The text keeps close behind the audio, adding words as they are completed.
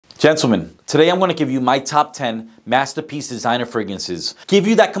Gentlemen, today I'm going to give you my top 10 masterpiece designer fragrances. Give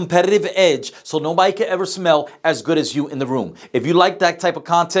you that competitive edge so nobody can ever smell as good as you in the room. If you like that type of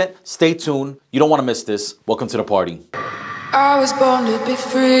content, stay tuned. You don't want to miss this. Welcome to the party. I was born to be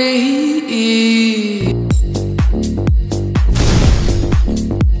free.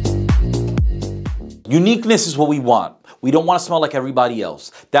 Uniqueness is what we want. We don't want to smell like everybody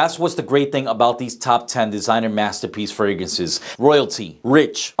else. That's what's the great thing about these top 10 designer masterpiece fragrances. Royalty,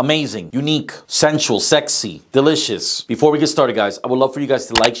 rich, amazing, unique, sensual, sexy, delicious. Before we get started, guys, I would love for you guys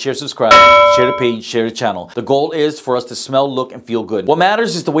to like, share, subscribe, share the page, share the channel. The goal is for us to smell, look, and feel good. What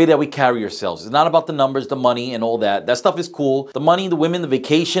matters is the way that we carry ourselves. It's not about the numbers, the money, and all that. That stuff is cool. The money, the women, the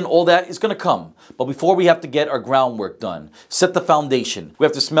vacation, all that is going to come. But before we have to get our groundwork done, set the foundation. We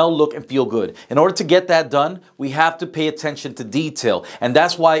have to smell, look, and feel good. In order to get that done, we have to pay attention to detail, and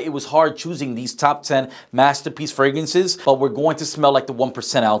that's why it was hard choosing these top 10 masterpiece fragrances. But we're going to smell like the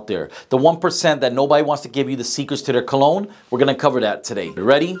 1% out there, the 1% that nobody wants to give you the secrets to their cologne. We're going to cover that today. You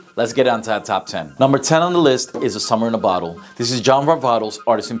ready? Let's get on to that top 10. Number 10 on the list is A Summer in a Bottle. This is John Varvatos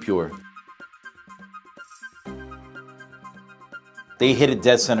Artisan Pure. They hit it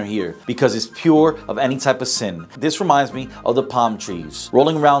dead center here because it's pure of any type of sin. This reminds me of the palm trees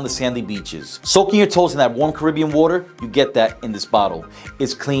rolling around the sandy beaches. Soaking your toes in that warm Caribbean water, you get that in this bottle.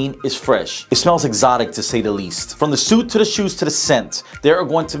 It's clean, it's fresh. It smells exotic to say the least. From the suit to the shoes to the scent, they are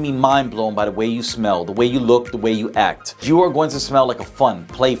going to be mind blown by the way you smell, the way you look, the way you act. You are going to smell like a fun,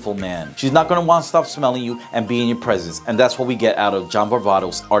 playful man. She's not going to want to stop smelling you and be in your presence. And that's what we get out of John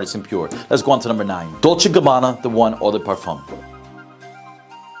Varvatos Artisan Pure. Let's go on to number 9. Dolce & Gabbana, the one or the parfum.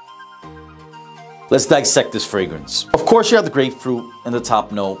 Let's dissect this fragrance. Of course, you have the grapefruit in the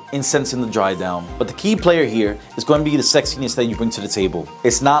top note, incense in the dry down. But the key player here is going to be the sexiness that you bring to the table.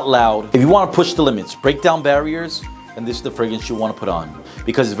 It's not loud. If you want to push the limits, break down barriers, then this is the fragrance you want to put on.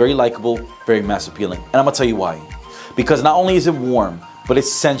 Because it's very likable, very mass appealing. And I'm going to tell you why. Because not only is it warm, but it's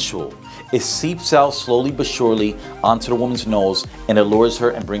sensual. It seeps out slowly but surely onto the woman's nose and allures her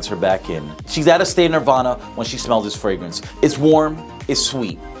and brings her back in. She's at a state of nirvana when she smells this fragrance. It's warm, it's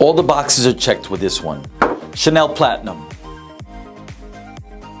sweet. All the boxes are checked with this one. Chanel Platinum.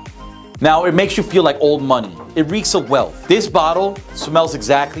 Now, it makes you feel like old money. It reeks of wealth. This bottle smells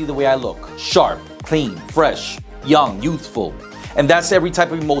exactly the way I look. Sharp, clean, fresh, young, youthful. And that's every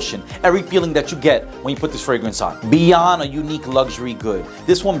type of emotion, every feeling that you get when you put this fragrance on. Beyond a unique luxury good,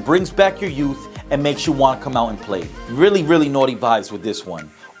 this one brings back your youth and makes you want to come out and play. Really, really naughty vibes with this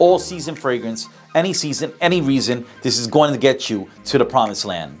one. All season fragrance, any season, any reason, this is going to get you to the promised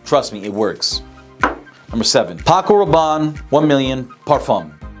land. Trust me, it works. Number 7. Paco Rabanne 1 Million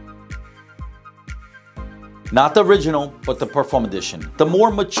Parfum. Not the original, but the Parfum edition. The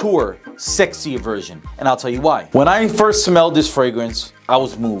more mature, sexier version. And I'll tell you why. When I first smelled this fragrance, I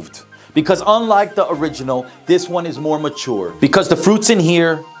was moved. Because unlike the original, this one is more mature. Because the fruits in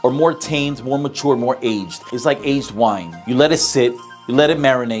here are more tamed, more mature, more aged. It's like aged wine. You let it sit, you let it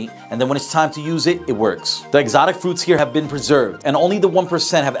marinate, and then when it's time to use it, it works. The exotic fruits here have been preserved, and only the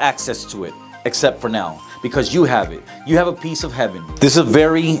 1% have access to it, except for now. Because you have it. You have a piece of heaven. This is a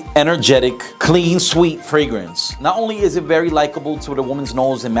very energetic, clean, sweet fragrance. Not only is it very likable to the woman's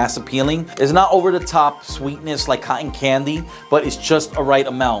nose and mass appealing, it's not over the top sweetness like cotton candy, but it's just a right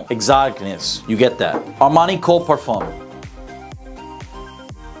amount. Exoticness, you get that. Armani Cold Parfum.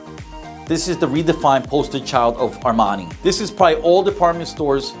 This is the redefined poster child of Armani. This is probably all department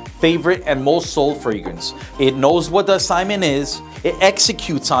stores' favorite and most sold fragrance. It knows what the assignment is, it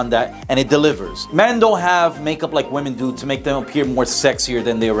executes on that, and it delivers. Men don't have makeup like women do to make them appear more sexier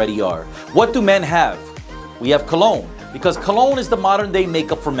than they already are. What do men have? We have cologne, because cologne is the modern day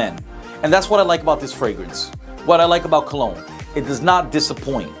makeup for men. And that's what I like about this fragrance. What I like about cologne, it does not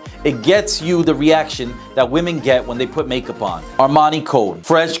disappoint. It gets you the reaction that women get when they put makeup on. Armani Code.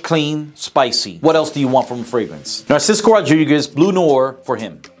 Fresh, clean, spicy. What else do you want from a fragrance? Narcisco Rodriguez Blue Noir for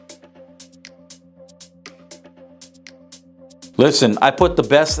him. Listen, I put the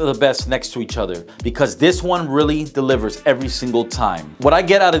best of the best next to each other because this one really delivers every single time. What I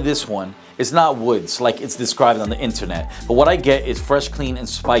get out of this one is not woods like it's described on the internet, but what I get is fresh, clean, and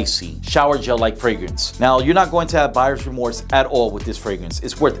spicy, shower gel-like fragrance. Now, you're not going to have buyer's remorse at all with this fragrance.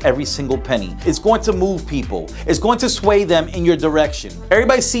 It's worth every single penny. It's going to move people. It's going to sway them in your direction.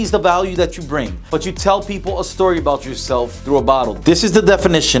 Everybody sees the value that you bring, but you tell people a story about yourself through a bottle. This is the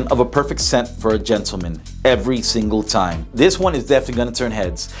definition of a perfect scent for a gentleman every single time. This one is definitely going to turn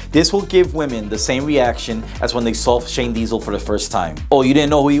heads. This will give women the same reaction as when they saw Shane Diesel for the first time. Oh, you didn't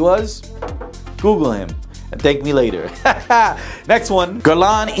know who he was? Google him and thank me later. Next one,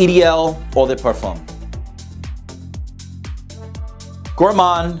 Guerlain EDL Eau de Parfum.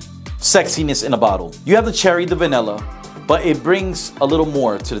 Gourmand sexiness in a bottle. You have the cherry, the vanilla, but it brings a little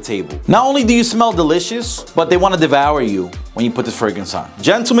more to the table. Not only do you smell delicious, but they want to devour you when you put this fragrance on.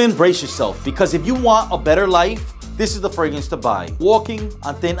 Gentlemen, brace yourself, because if you want a better life, this is the fragrance to buy. Walking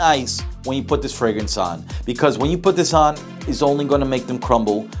on thin ice when you put this fragrance on, because when you put this on, it's only going to make them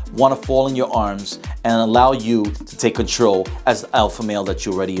crumble, want to fall in your arms, and allow you to take control as the alpha male that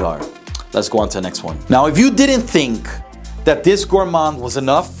you already are. Let's go on to the next one. Now, if you didn't think that this gourmand was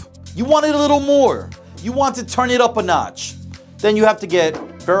enough, you wanted a little more, you want to turn it up a notch, then you have to get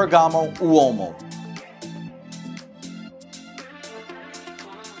Ferragamo Uomo.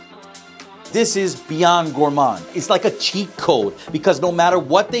 This is beyond gourmand. It's like a cheat code, because no matter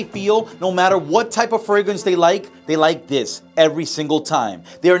what they feel, no matter what type of fragrance they like this every single time.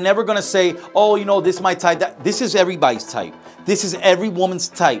 They're never gonna say, oh, you know, this is my type. This is everybody's type. This is every woman's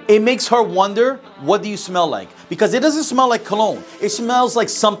type. It makes her wonder, what do you smell like? Because it doesn't smell like cologne. It smells like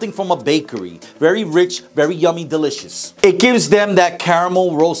something from a bakery. Very rich, very yummy, delicious. It gives them that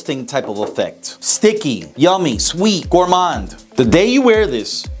caramel roasting type of effect. Sticky, yummy, sweet, gourmand. The day you wear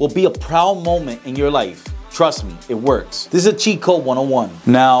this will be a proud moment in your life. Trust me, it works. This is a cheat code 101.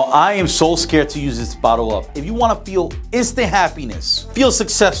 Now, I am so scared to use this bottle up. If you want to feel instant happiness, feel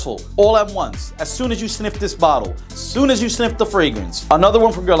successful all at once, as soon as you sniff this bottle, as soon as you sniff the fragrance. Another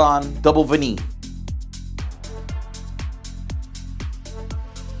one from Cologne, Double Vanille.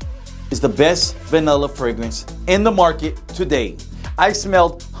 Is the best vanilla fragrance in the market today. I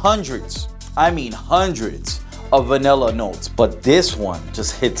smelled hundreds, I mean hundreds, of vanilla notes, but this one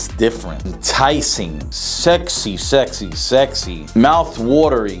just hits different. Enticing, sexy, sexy, sexy,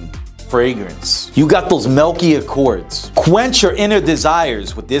 mouth-watering fragrance. You got those milky accords. Quench your inner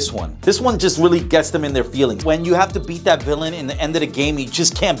desires with this one. This one just really gets them in their feelings. When you have to beat that villain in the end of the game, you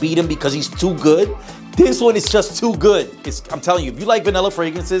just can't beat him because he's too good. This one is just too good. I'm telling you, if you like vanilla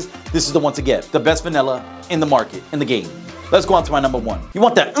fragrances, this is the one to get. The best vanilla in the market, in the game. Let's go on to my number one. You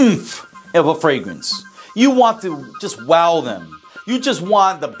want that oomph of a fragrance. You want to just wow them. You just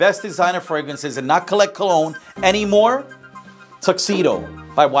want the best designer fragrances and not collect cologne anymore? Tuxedo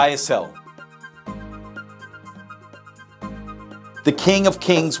by YSL. The king of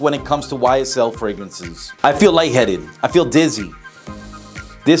kings when it comes to YSL fragrances. I feel lightheaded. I feel dizzy.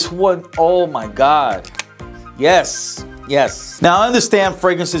 This one, oh my God. Yes, yes. Now I understand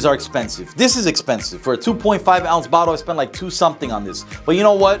fragrances are expensive. This is expensive. For a 2.5 ounce bottle, I spent like $2 something on this. But you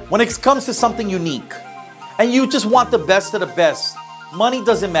know what? When it comes to something unique, and you just want the best of the best, money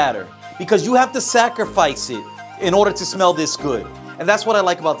doesn't matter, because you have to sacrifice it in order to smell this good. And that's what I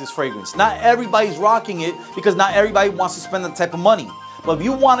like about this fragrance. Not everybody's rocking it, because not everybody wants to spend that type of money. But if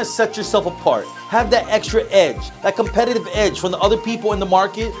you want to set yourself apart, have that extra edge, that competitive edge from the other people in the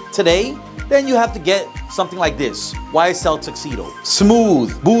market today, then you have to get something like this, YSL Tuxedo.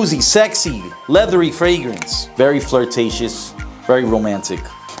 Smooth, boozy, sexy, leathery fragrance. Very flirtatious, very romantic.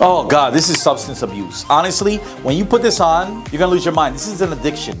 Oh God, this is substance abuse. Honestly, when you put this on, you're gonna lose your mind. This is an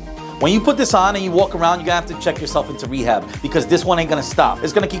addiction. When you put this on and you walk around, you're gonna have to check yourself into rehab, because this one ain't gonna stop.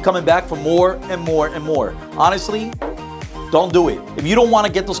 It's gonna keep coming back for more and more and more. Honestly, don't do it. If you don't wanna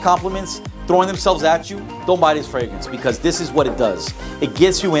get those compliments throwing themselves at you, don't buy this fragrance, because this is what it does. It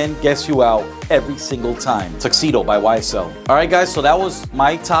gets you in, gets you out every single time. Tuxedo by YSL. All right, guys, so that was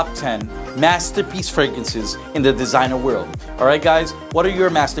my top 10 masterpiece fragrances in the designer world. All right, guys, what are your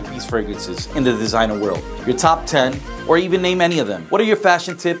masterpiece fragrances in the designer world? Your top 10, or even name any of them. What are your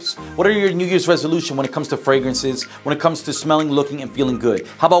fashion tips? What are your New Year's resolution when it comes to fragrances, when it comes to smelling, looking, and feeling good?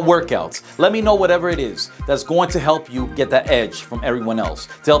 How about workouts? Let me know whatever it is that's going to help you get that edge from everyone else,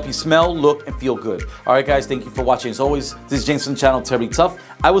 to help you smell, look, and feel good. All right, guys, thank you for watching. As always, this is James from the channel, Terribly Tough.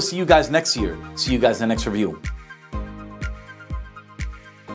 I will see you guys next year. See you guys in the next review.